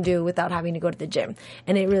that you can do without having to go to the gym,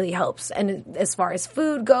 and it really helps. And as far as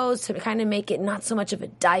food goes, to kind of make it not so much of a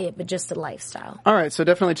diet, but just a lifestyle. All right, so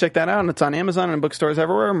definitely check that out. And it's on Amazon and bookstores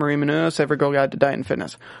everywhere. Maria Menounos, Evergirl Guide to Diet and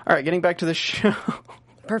Fitness. All right, getting back to the show.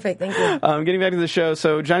 Perfect. Thank you. Getting back to the show,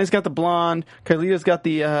 so Johnny's got the blonde, Carlito's got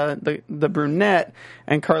the brunette,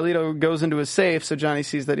 and Carlito goes into his safe, so Johnny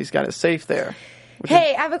sees that he's got his safe there.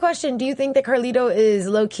 Hey, I have a question. Do you think that Carlito is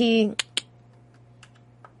low-key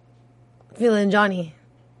feeling Johnny?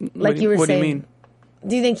 Like you were saying. What do you mean?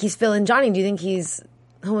 Do you think he's feeling Johnny? Do you think he's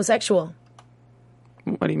homosexual?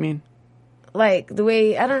 What do you mean? Like, the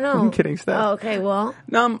way, I don't know. I'm kidding, Steph. Oh, okay, well.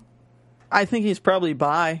 I think he's probably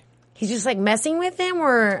bi. He's just, like, messing with him,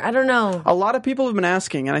 or, I don't know. A lot of people have been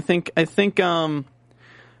asking, and I think I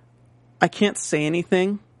can't say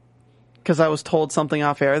anything because I was told something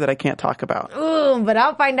off air that I can't talk about. Ooh, but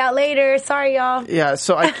I'll find out later. Sorry, y'all. Yeah,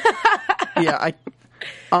 so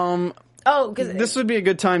Oh, because this would be a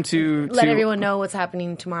good time to let everyone know what's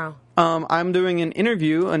happening tomorrow. I'm doing an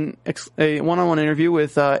interview, a one-on-one interview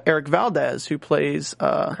with Eric Valdez, who plays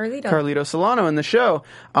Carlito Solano in the show.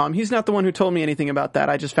 He's not the one who told me anything about that.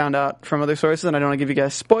 I just found out from other sources, and I don't want to give you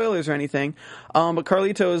guys spoilers or anything. But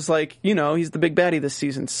Carlito is like, he's the big baddie this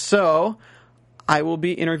season. So I will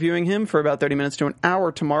be interviewing him for about 30 minutes to an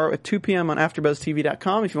hour tomorrow at 2 p.m. on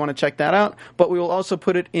AfterBuzzTV.com if you want to check that out. But we will also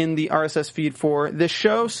put it in the RSS feed for this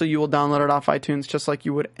show, so you will download it off iTunes just like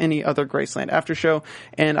you would any other Graceland After Show.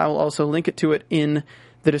 And I will also link it to it in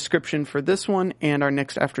the description for this one and our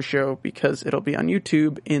next After Show because it'll be on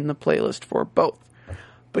YouTube in the playlist for both.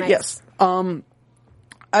 But nice. Yes,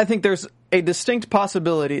 I think there's a distinct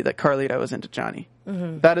possibility that Carlito is into Johnny.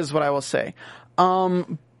 Mm-hmm. That is what I will say.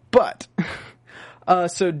 But...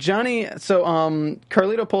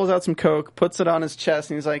 Carlito pulls out some Coke, puts it on his chest,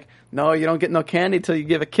 and he's like, no, you don't get no candy till you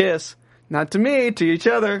give a kiss. Not to me, to each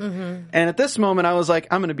other. Mm-hmm. And at this moment, I was like,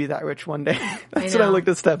 I'm going to be that rich one day. That's what I looked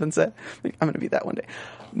at Steph and said. I'm going to be that one day.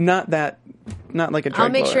 Not like a drug I'll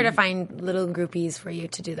make lord. sure to find little groupies for you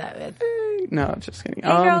to do that with. No, just kidding. Hey,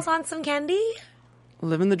 girls, want some candy?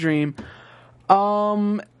 Living the dream.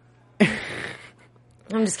 I'm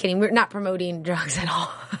just kidding. We're not promoting drugs at all.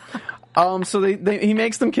 So he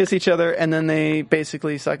makes them kiss each other, and then they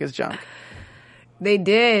basically suck his junk. They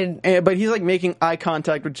did. But he's like making eye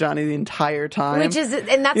contact with Johnny the entire time. And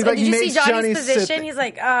that's, he's like, did you see Johnny's Johnny position? He's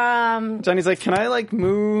like, Johnny's like, can I like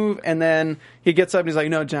move? And then he gets up and he's like,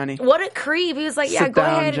 no, Johnny. What a creep. He was like, yeah, go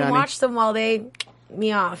ahead and watch them while they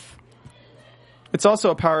me off. It's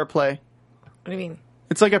also a power play. What do you mean?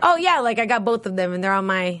 It's like oh yeah, like I got both of them and they're on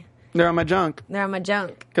my junk. They're on my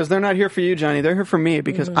junk. Because they're not here for you, Johnny. They're here for me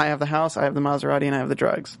because I have the house, I have the Maserati, and I have the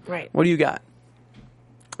drugs. Right. What do you got?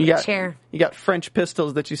 You got chair. You got French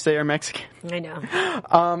pistols that you say are Mexican. I know.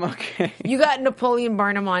 Okay. You got Napoleon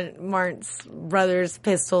Bonaparte's brothers'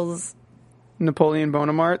 pistols. Napoleon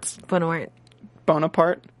Bonaparte's? Bonaparte.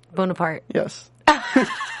 Yes.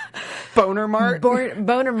 Bonermart?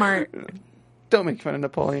 Bonermart. Don't make fun of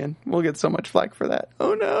Napoleon. We'll get so much flack for that.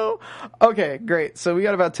 Oh, no. Okay, great. So we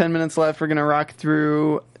got about 10 minutes left. We're going to rock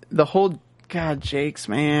through the whole... God, Jakes,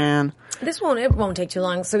 man. It won't take too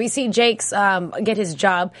long. So we see Jakes get his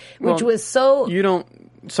job, which was so... You don't...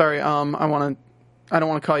 Sorry, I don't want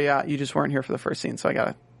to call you out. You just weren't here for the first scene, so I got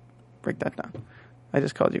to break that down. I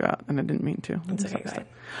just called you out, and I didn't mean to. That's okay, go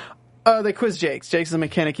ahead. They quiz Jakes. Jakes is a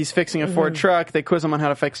mechanic. He's fixing a Ford truck. They quiz him on how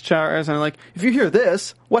to fix cars, and they're like, if you hear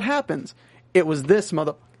this, what happens? It was this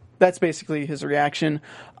mother... That's basically his reaction.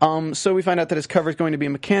 So we find out that his cover is going to be a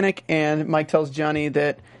mechanic, and Mike tells Johnny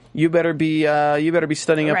that you better be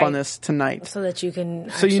studying up on this tonight, so that you can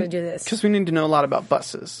actually do this. Because we need to know a lot about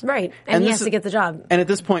buses, right? And he has to get the job. And at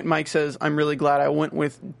this point, Mike says, "I'm really glad I went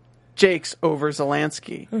with Jakes over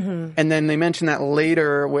Zelansky." Mm-hmm. And then they mention that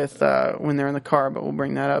later with when they're in the car, but we'll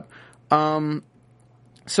bring that up.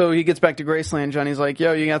 So he gets back to Graceland. Johnny's like,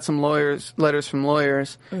 yo, you got some letters from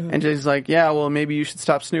lawyers. Mm-hmm. And Jay's like, yeah, well, maybe you should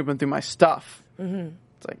stop snooping through my stuff. Mm-hmm.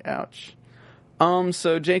 It's like, ouch.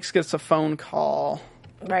 So Jakes gets a phone call.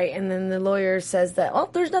 Right, and then the lawyer says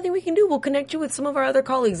that, there's nothing we can do. We'll connect you with some of our other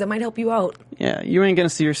colleagues that might help you out. Yeah, you ain't going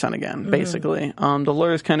to see your son again, basically. The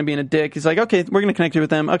lawyer's kind of being a dick. He's like, okay, we're going to connect you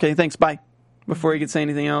with them. Okay, thanks, bye. Before he could say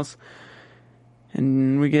anything else.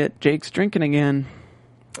 And we get Jakes drinking again.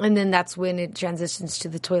 And then that's when it transitions to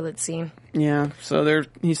the toilet scene. Yeah, so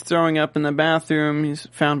he's throwing up in the bathroom. He's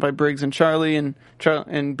found by Briggs and Charlie, and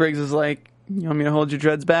Briggs is like, you want me to hold your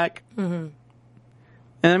dreads back? Mm-hmm.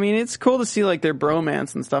 And I mean, it's cool to see like their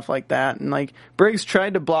bromance and stuff like that. And like Briggs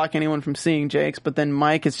tried to block anyone from seeing Jakes, but then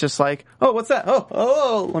Mike is just like, oh, what's that?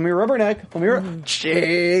 Oh, let me rubberneck.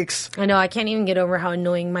 Jakes. I know, I can't even get over how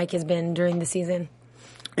annoying Mike has been during the season.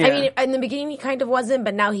 Yeah. I mean, in the beginning he kind of wasn't,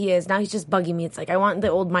 but now he is. Now he's just bugging me. It's like I want the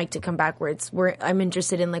old Mike to come back where I'm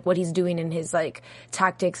interested in like what he's doing and his like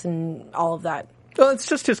tactics and all of that. Well, it's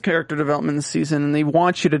just his character development this season, and they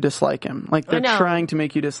want you to dislike him. Like they're trying to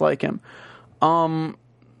make you dislike him.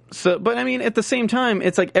 So, but I mean, at the same time,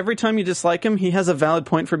 it's like every time you dislike him, he has a valid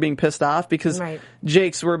point for being pissed off because Right.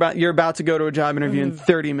 Jake's, you're about to go to a job interview in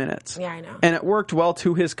 30 minutes. Yeah, I know. And it worked well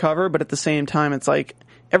to his cover, but at the same time, it's like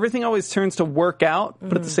everything always turns to work out,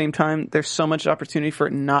 but at the same time, there's so much opportunity for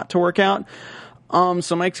it not to work out.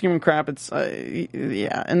 So Mike's giving him crap. It's,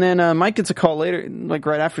 yeah. And then, Mike gets a call later, like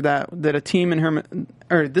right after that a team in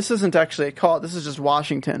this isn't actually a call. This is just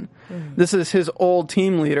Washington. This is his old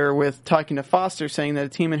team leader talking to Foster saying that a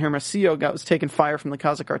team in Hermosillo was taking fire from the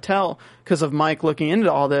Kazakh cartel because of Mike looking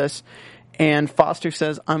into all this. And Foster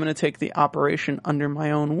says, I'm going to take the operation under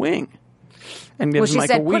my own wing. And gives Well, she Mike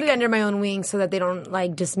a said, week. put it under my own wing so that they don't,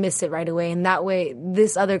 like, dismiss it right away. And that way,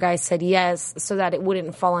 this other guy said yes so that it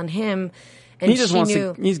wouldn't fall on him. And He just she wants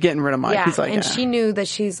knew, he's getting rid of Mike. Yeah, He's like, and yeah. she knew that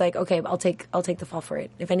she's like, okay, I'll take the fall for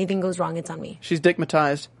it. If anything goes wrong, it's on me. She's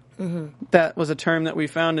dickmatized. That was a term that we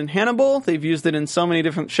found in Hannibal. They've used it in so many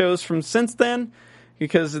different shows from since then.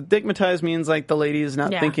 Because dickmatized means like the lady is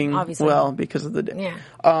not Yeah, thinking obviously. well because of the dick.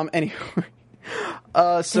 Yeah. Anyway.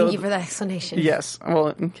 So Thank you for that explanation. yes. Well,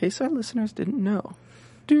 in case our listeners didn't know.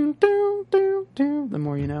 Do, do, do, do, the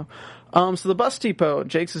more you know. So the bus depot,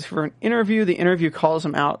 Jake's is for an interview. The interview calls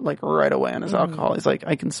him out like right away on his alcohol. He's like,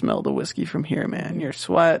 I can smell the whiskey from here, man. Your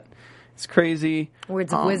sweat. It's crazy.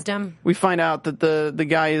 Words of wisdom. We find out that the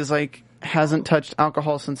guy is like, hasn't touched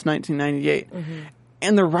alcohol since 1998.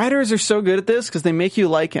 And the writers are so good at this because they make you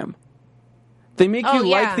like him. They make you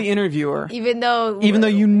yeah. like the interviewer. Even though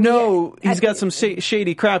You know Yeah, he's got some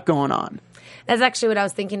shady crap going on. That's actually what I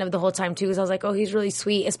was thinking of the whole time too. Because I was like, oh, he's really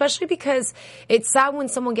sweet. Especially because it's sad when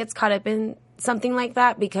someone gets caught up in something like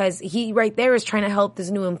that. Because he right there is trying to help this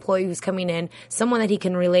new employee who's coming in, someone that he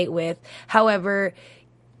can relate with. However,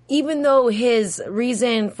 even though his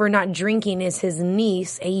reason for not drinking is his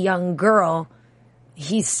niece, a young girl,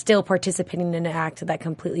 he's still participating in an act that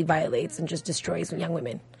completely violates and just destroys young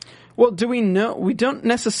women. Well, do we know? We don't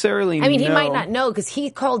necessarily know. I mean, he might not know because he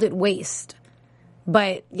called it waste.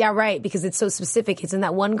 But, yeah, right, because it's so specific. It's in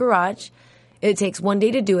that one garage. It takes one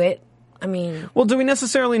day to do it. I mean... Well, do we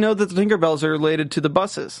necessarily know that the Tinkerbells are related to the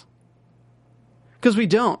buses? Because we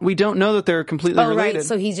don't. We don't know that they're completely related. Right.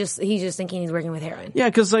 So he's just thinking he's working with heroin. Yeah,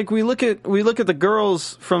 because like we look at the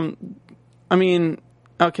girls from... I mean...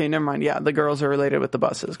 Okay, never mind. Yeah, the girls are related with the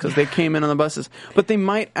buses because they came in on the buses. But they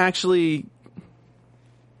might actually...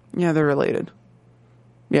 Yeah, they're related.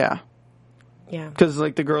 Yeah. Yeah. Because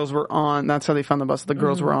like the girls were on, that's how they found the bus. The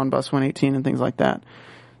girls were on bus 118 and things like that.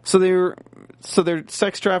 So they're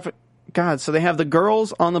sex traffic. God, so they have the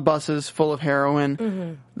girls on the buses full of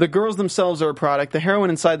heroin. The girls themselves are a product. The heroin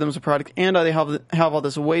inside them is a product, and they have all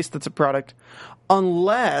this waste that's a product.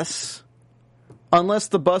 Unless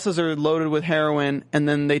the buses are loaded with heroin and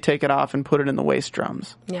then they take it off and put it in the waste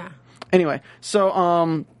drums. Yeah. Anyway,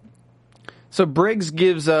 so Briggs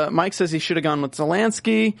gives, Mike says he should have gone with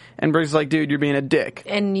Zelansky, and Briggs is like, dude, you're being a dick.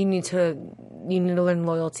 And you need to learn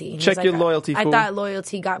loyalty. And Check he's your like, loyalty, I fool. thought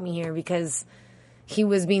loyalty got me here because he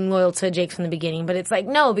was being loyal to Jake from the beginning. But it's like,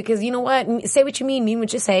 no, because you know what? Say what you mean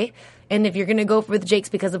what you say. And if you're going to go for the Jakes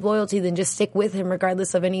because of loyalty, then just stick with him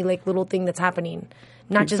regardless of any like little thing that's happening.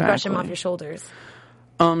 Not just brush him off your shoulders.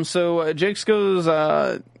 So Jakes goes,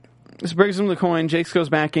 Briggs him the coin. Jakes goes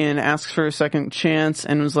back in, asks for a second chance,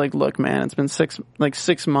 and was like, look, man, it's been 6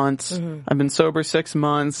 months. I've been sober 6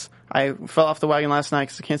 months. I fell off the wagon last night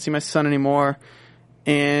because I can't see my son anymore.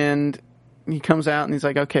 And he comes out and he's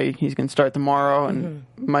like, okay, he's going to start tomorrow. And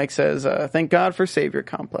Mike says, thank God for savior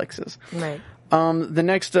complexes. Right. The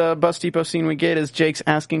next bus depot scene we get is Jake's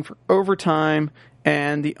asking for overtime,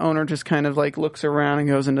 and the owner just kind of like looks around and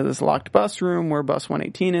goes into this locked bus room where bus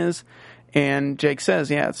 118 is. And Jake says,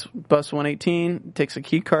 yeah, it's bus 118. It takes a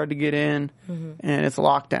key card to get in, and it's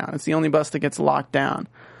locked down. It's the only bus that gets locked down.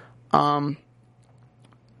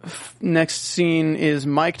 Next scene is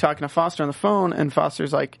Mike talking to Foster on the phone, and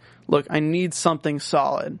Foster's like, look, I need something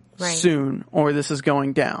solid soon, or this is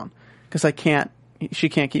going down. Because she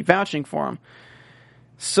can't keep vouching for him.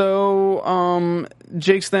 So,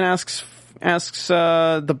 Jake's then asks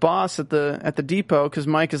the boss at the depot, because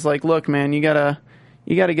Mike is like, look, man, you gotta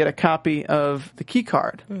get a copy of the key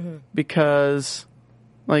card because,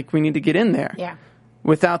 like, we need to get in there. Yeah.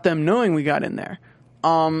 Without them knowing we got in there.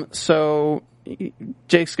 So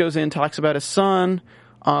Jakes goes in, talks about his son,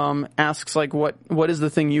 asks, like, what is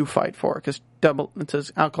the thing you fight for? Because it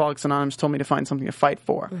says Alcoholics Anonymous told me to find something to fight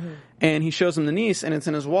for. And he shows him the niece, and it's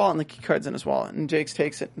in his wallet, and the key card's in his wallet. And Jakes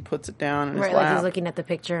takes it and puts it down in his lap. Like he's looking at the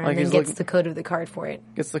picture and then gets the code of the card for it.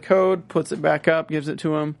 Gets the code, puts it back up, gives it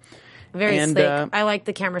to him. Very slick. I like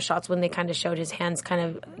the camera shots when they kind of showed his hands kind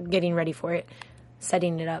of getting ready for it.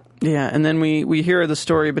 setting it up. Yeah, and then we hear the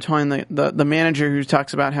story behind the manager who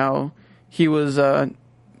talks about how he was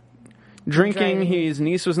drinking. Driving. His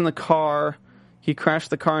niece was in the car. He crashed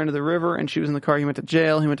the car into the river, and she was in the car. He went to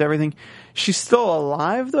jail. He went to everything. She's still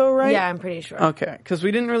alive, though, right? Yeah, I'm pretty sure. Okay, because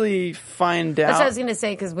we didn't really find out. That's what I was going to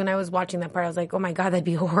say, because when I was watching that part, I was like, oh my God, that'd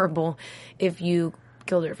be horrible if you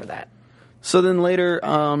killed her for that. So then later,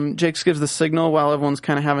 Jakes gives the signal while everyone's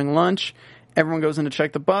kind of having lunch. Everyone goes in to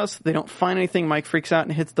check the bus. They don't find anything. Mike freaks out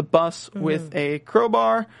and hits the bus with a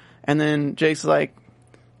crowbar. And then Jake's is like,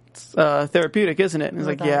 it's therapeutic, isn't it? And he's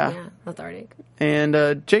like, yeah. Lethargic.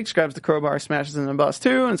 And Jake grabs the crowbar, smashes in the bus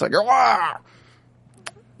too, and it's like, wah!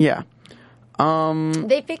 Yeah.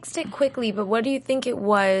 They fixed it quickly, but what do you think it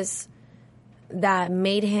was that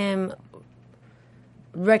made him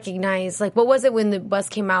recognize, like, what was it when the bus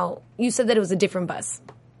came out? You said that it was a different bus.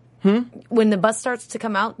 When the bus starts to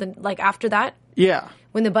come out, then, like, after that? Yeah.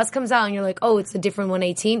 When the bus comes out and you're like, oh, it's a different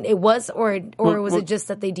 118, it was, or was it just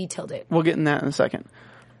that they detailed it? We'll get in that in a second.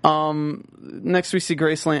 Next we see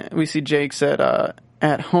Graceland. We see Jake's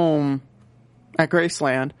at home at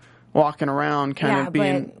Graceland, walking around, kind of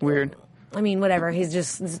being weird. I mean, whatever. He's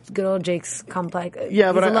just this good old Jake's complex.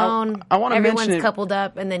 Yeah, but he's alone. I want to mention everyone's coupled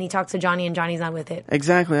up, and then he talks to Johnny, and Johnny's not with it.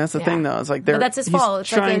 Exactly, that's the thing, though. It's like but that's his fault. It's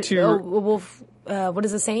trying like to a wolf. What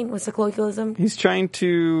is the saying? What's the colloquialism? He's trying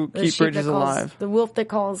to keep Bridges alive. The wolf that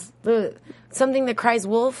calls something that cries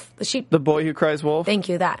wolf. The sheep. The boy who cries wolf. Thank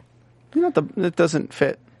you. That. It doesn't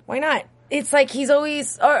fit. Why not? It's like he's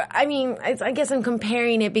always, or I mean, I guess I'm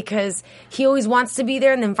comparing it because he always wants to be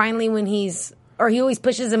there, and then finally when he always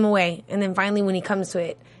pushes him away, and then finally when he comes to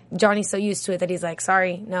it, Johnny's so used to it that he's like,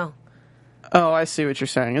 sorry, no. Oh, I see what you're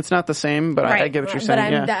saying. It's not the same, but I get what you're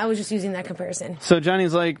saying. But I was just using that comparison. So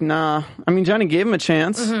Johnny's like, nah. I mean, Johnny gave him a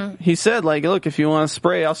chance. Mm-hmm. He said, like, look, if you want to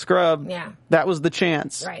spray, I'll scrub. Yeah. That was the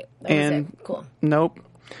chance. Right. That was it. Cool. Nope.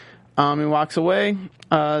 He walks away.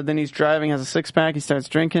 Then he's driving, has a six-pack. He starts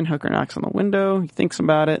drinking. Hooker knocks on the window. He thinks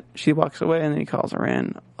about it. She walks away, and then he calls her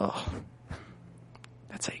in. Oh,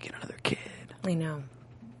 that's how you get another kid. I know.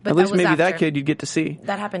 But at least maybe that kid you'd get to see.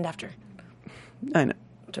 That happened after. I know.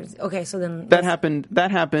 Okay, so then that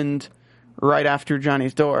happened right after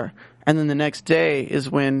Johnny's door, and then the next day is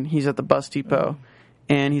when he's at the bus depot,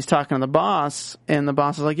 and he's talking to the boss, and the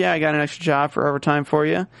boss is like, "Yeah, I got an extra job for overtime for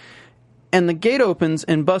you," and the gate opens,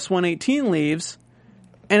 and bus 118 leaves,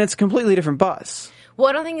 and it's a completely different bus. Well,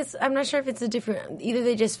 I don't think I'm not sure if it's a different. Either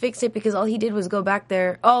they just fixed it because all he did was go back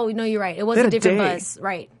there. Oh no, you're right. It was a different bus,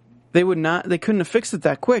 right? They couldn't have fixed it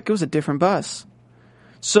that quick. It was a different bus.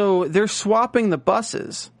 So they're swapping the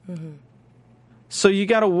buses. Mm-hmm. So you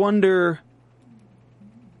got to wonder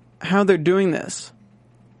how they're doing this.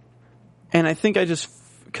 And I think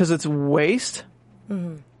because it's waste,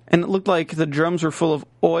 and it looked like the drums were full of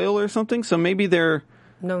oil or something. So maybe no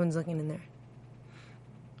one's looking in there.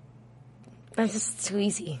 That's just too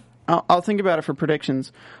easy. I'll think about it for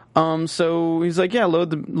predictions. So he's like, yeah,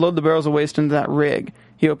 load the barrels of waste into that rig.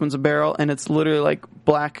 He opens a barrel, and it's literally like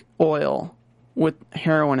black oil with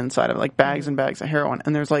heroin inside of it, like bags and bags of heroin.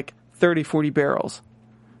 And there's like 30, 40 barrels.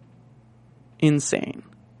 Insane.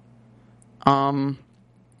 At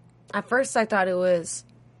first I thought it was,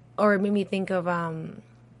 or it made me think of, well,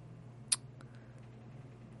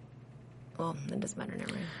 it doesn't matter,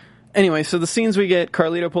 never mind. Anyway, so the scenes we get,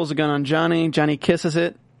 Carlito pulls a gun on Johnny. Johnny kisses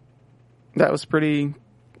it. That was pretty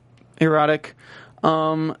erotic.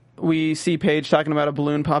 We see Paige talking about a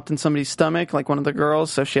balloon popped in somebody's stomach, like one of the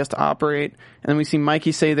girls, so she has to operate. And then we see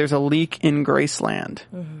Mikey say there's a leak in Graceland.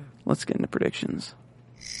 Mm-hmm. Let's get into predictions.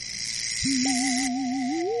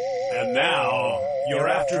 And now, your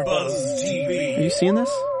AfterBuzz TV. Are you seeing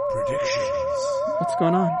this? Predictions. What's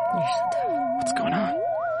going on? You're so dumb. What's going on?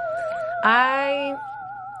 I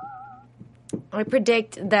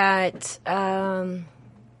predict that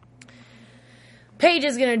Paige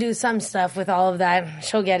is going to do some stuff with all of that.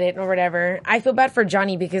 She'll get it or whatever. I feel bad for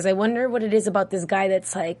Johnny because I wonder what it is about this guy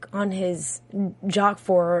that's like on his jock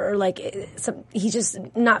for, or like he's just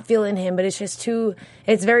not feeling him, but it's just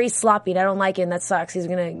it's very sloppy and I don't like it and that sucks. He's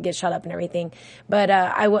going to get shut up and everything. But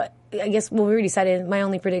I guess, well, we already decided my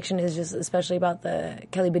only prediction is just especially about the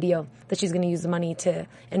Kelly Badillo, that she's going to use the money to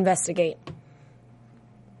investigate.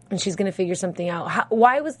 And she's going to figure something out.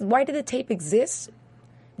 Why did the tape exist?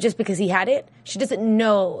 Just because he had it? She doesn't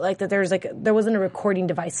know like that there wasn't a recording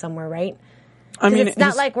device somewhere, right? I mean, it's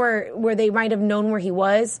not like where they might have known where he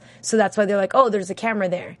was, so that's why they're like, oh, there's a camera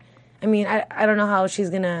there. I mean, I don't know how she's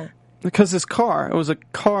gonna. Because it was a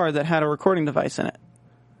car that had a recording device in it.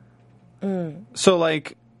 Mm. So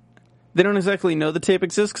like, They don't exactly know the tape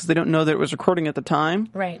exists because they don't know that it was recording at the time.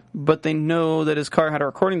 Right. But they know that his car had a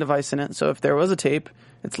recording device in it. So if there was a tape,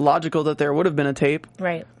 it's logical that there would have been a tape.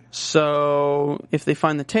 Right. So if they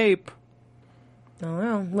find the tape... I don't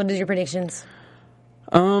know. What is your predictions?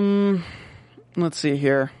 Let's see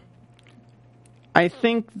here. I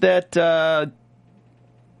think that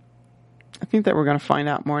we're going to find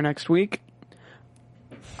out more next week.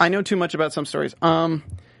 I know too much about some stories.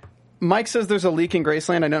 Mike says there's a leak in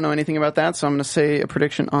Graceland. I don't know anything about that, so I'm going to say a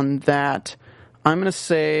prediction on that. I'm going to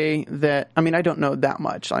say that, I mean, I don't know that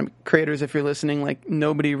much. Creators, if you're listening, like,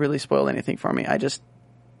 nobody really spoiled anything for me. I just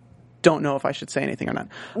don't know if I should say anything or not.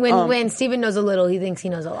 When Steven knows a little, he thinks he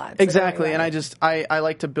knows a lot. So exactly, and I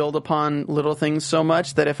like to build upon little things so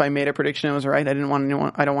much that if I made a prediction and it was right, I don't want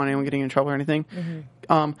anyone getting in trouble or anything.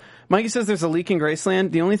 Mm-hmm. Mikey says there's a leak in Graceland.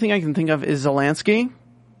 The only thing I can think of is Zelensky.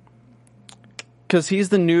 Because he's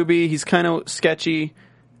the newbie, he's kind of sketchy.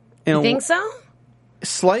 You think so?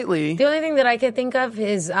 Slightly. The only thing that I can think of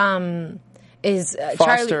is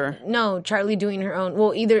Foster. Charlie doing her own.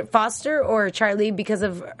 Well, either Foster or Charlie because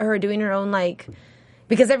of her doing her own, like,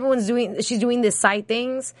 because she's doing this side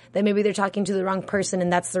things that maybe they're talking to the wrong person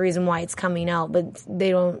and that's the reason why it's coming out, but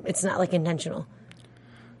it's not like intentional.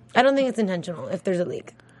 I don't think it's intentional if there's a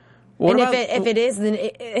leak. If it is, then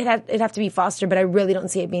it'd have to be Foster, but I really don't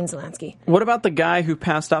see it being Zelensky. What about the guy who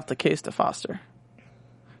passed off the case to Foster?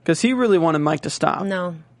 Because he really wanted Mike to stop.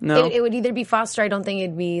 No. No? It would either be Foster, I don't think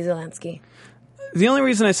it'd be Zelensky. The only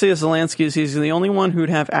reason I say it's Zelensky is he's the only one who'd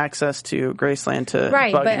have access to Graceland to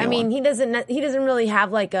right, bug but anyone. I mean, he doesn't really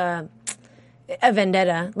have like a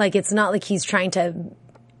vendetta. Like, it's not like he's trying to...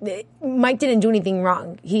 Mike didn't do anything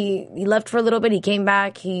wrong. He left for a little bit. He came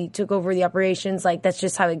back. He took over the operations. Like, that's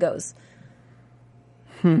just how it goes.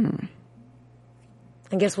 I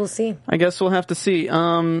guess we'll see. I guess we'll have to see.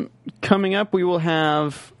 Coming up, we will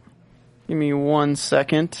have... Give me 1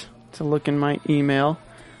 second to look in my email.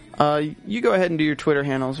 You go ahead and do your Twitter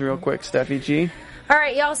handles real quick, Steffi G. All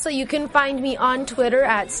right, y'all. So you can find me on Twitter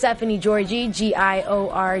at Stephanie Georgie,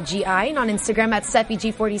 Giorgi, and on Instagram at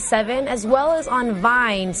SteffiG47, as well as on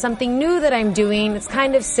Vine, something new that I'm doing. It's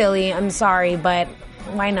kind of silly. I'm sorry, but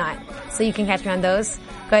why not? So you can catch me on those.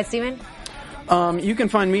 Go ahead, Steven. You can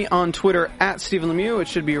find me on Twitter at Stephen Lemieux. It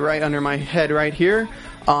should be right under my head right here.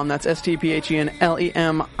 That's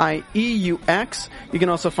StephenLemieux. You can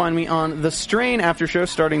also find me on The Strain After Show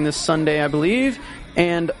starting this Sunday, I believe,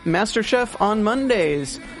 and MasterChef on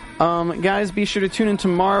Mondays. Guys, be sure to tune in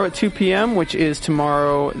tomorrow at 2 p.m., which is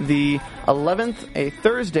tomorrow the 11th, a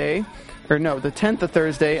Thursday, the 10th, a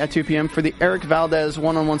Thursday at 2 p.m. for the Eric Valdez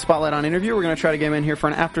one-on-one Spotlight on interview. We're going to try to get him in here for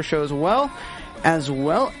an after show as well as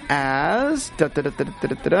where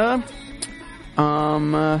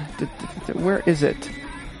is it?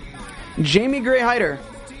 Jamie Gray Hyder,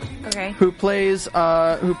 okay, who plays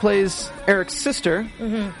Eric's sister.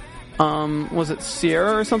 Mm-hmm. Was it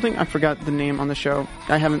Sierra or something? I forgot the name on the show.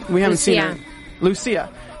 We haven't seen her.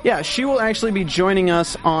 Lucia. Yeah, she will actually be joining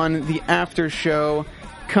us on the after show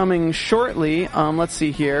coming shortly. Let's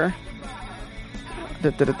see here.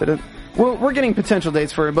 We're getting potential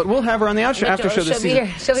dates for her, but we'll have her on the after show this season.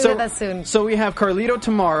 She'll be with us soon. So we have Carlito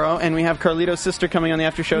tomorrow, and we have Carlito's sister coming on the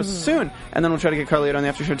after show soon, and then we'll try to get Carlito on the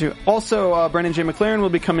after show too. Also, Brendan J. McLaren will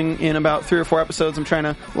be coming in about 3 or 4 episodes. I'm trying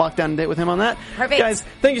to lock down a date with him on that. Perfect. Guys,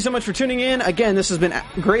 thank you so much for tuning in. Again, this has been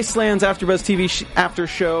Graceland's AfterBuzz TV after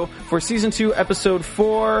show for Season 2, Episode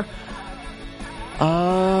 4.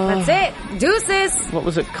 That's it. Deuces. What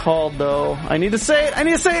was it called, though? I need to say it.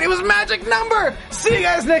 It was Magic Number. See you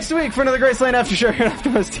guys next week for another Graceland After Show here on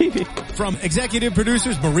AfterBuzz TV. From executive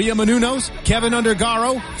producers Maria Menounos, Kevin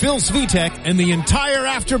Undergaro, Phil Svitek, and the entire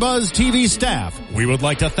AfterBuzz TV staff, we would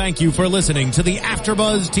like to thank you for listening to the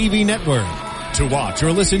AfterBuzz TV network. To watch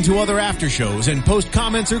or listen to other after shows and post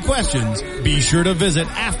comments or questions, be sure to visit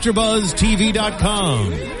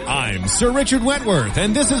AfterBuzzTV.com. I'm Sir Richard Wentworth,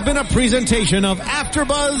 and this has been a presentation of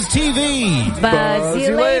AfterBuzz TV. Buzz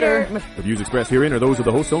you later. The views expressed herein are those of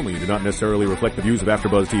the hosts only and do not necessarily reflect the views of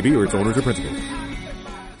AfterBuzz TV or its owners or principals.